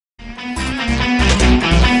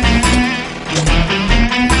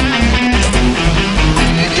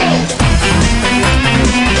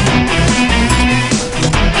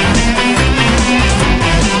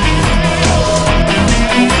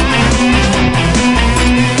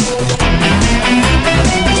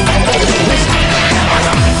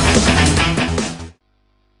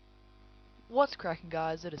cracking,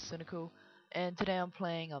 guys? It is Cynical, and today I'm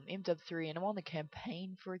playing Mw3, and I'm on the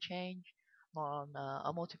campaign for a change. I'm on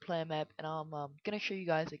a multiplayer map, and I'm gonna show you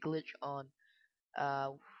guys a glitch on uh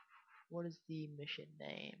what is the mission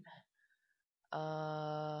name?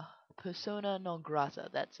 Uh, Persona non grata.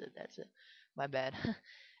 That's it. That's it. My bad.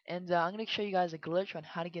 And I'm gonna show you guys a glitch on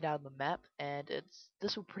how to get out of the map, and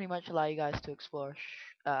this will pretty much allow you guys to explore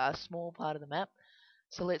a small part of the map.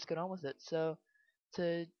 So let's get on with it. So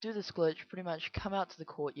to do this glitch, pretty much come out to the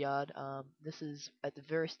courtyard. This is at the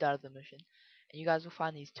very start of the mission, and you guys will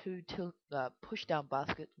find these two push down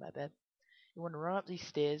baskets. My bad. You want to run up these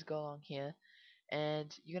stairs, go along here,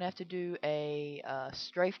 and you're gonna have to do a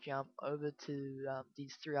strafe jump over to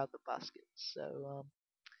these three other baskets. So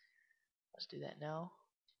let's do that now.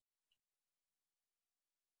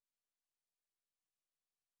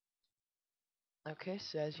 Okay,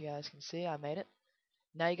 so as you guys can see, I made it.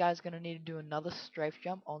 Now you guys are gonna need to do another strafe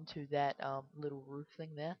jump onto that little roof thing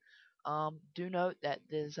there. Do note that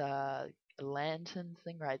there's a lantern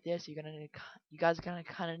thing right there, so you guys are gonna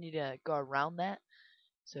kind of need to go around that.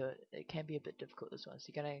 So it can be a bit difficult this one.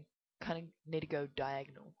 So you're gonna kind of need to go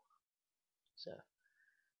diagonal. So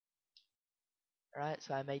alright,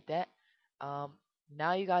 so I made that. Um,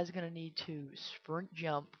 Now you guys are gonna need to sprint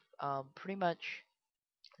jump pretty much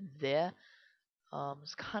there.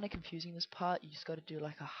 It's kind of confusing this part. You just got to do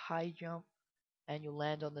like a high jump, and you'll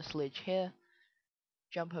land on this ledge here.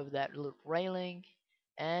 Jump over that little railing,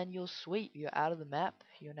 and you'll sweep. You're out of the map.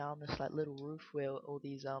 You're now on this like little roof where all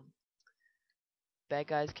these bad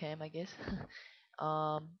guys came, I guess.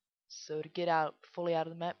 um, so to get out fully out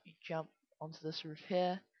of the map, you jump onto this roof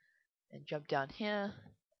here, and jump down here,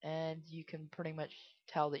 and you can pretty much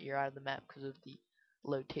tell that you're out of the map because of the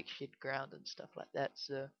low textured ground and stuff like that.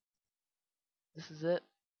 So this is it.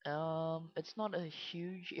 It's not a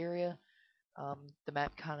huge area. The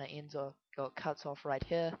map kind of ends off, or cuts off right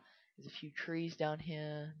here. There's a few trees down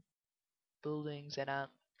here, buildings that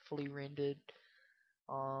aren't fully rendered.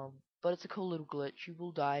 But it's a cool little glitch. You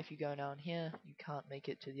will die if you go down here. You can't make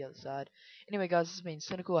it to the other side. Anyway, guys, this has been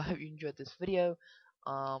Cynical. I hope you enjoyed this video.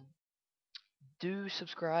 Um, do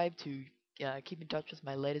subscribe to keep in touch with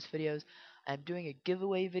my latest videos. I'm doing a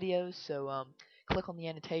giveaway video, so click on the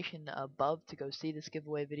annotation above to go see this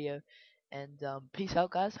giveaway video. And peace out,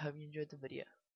 guys. Hope you enjoyed the video.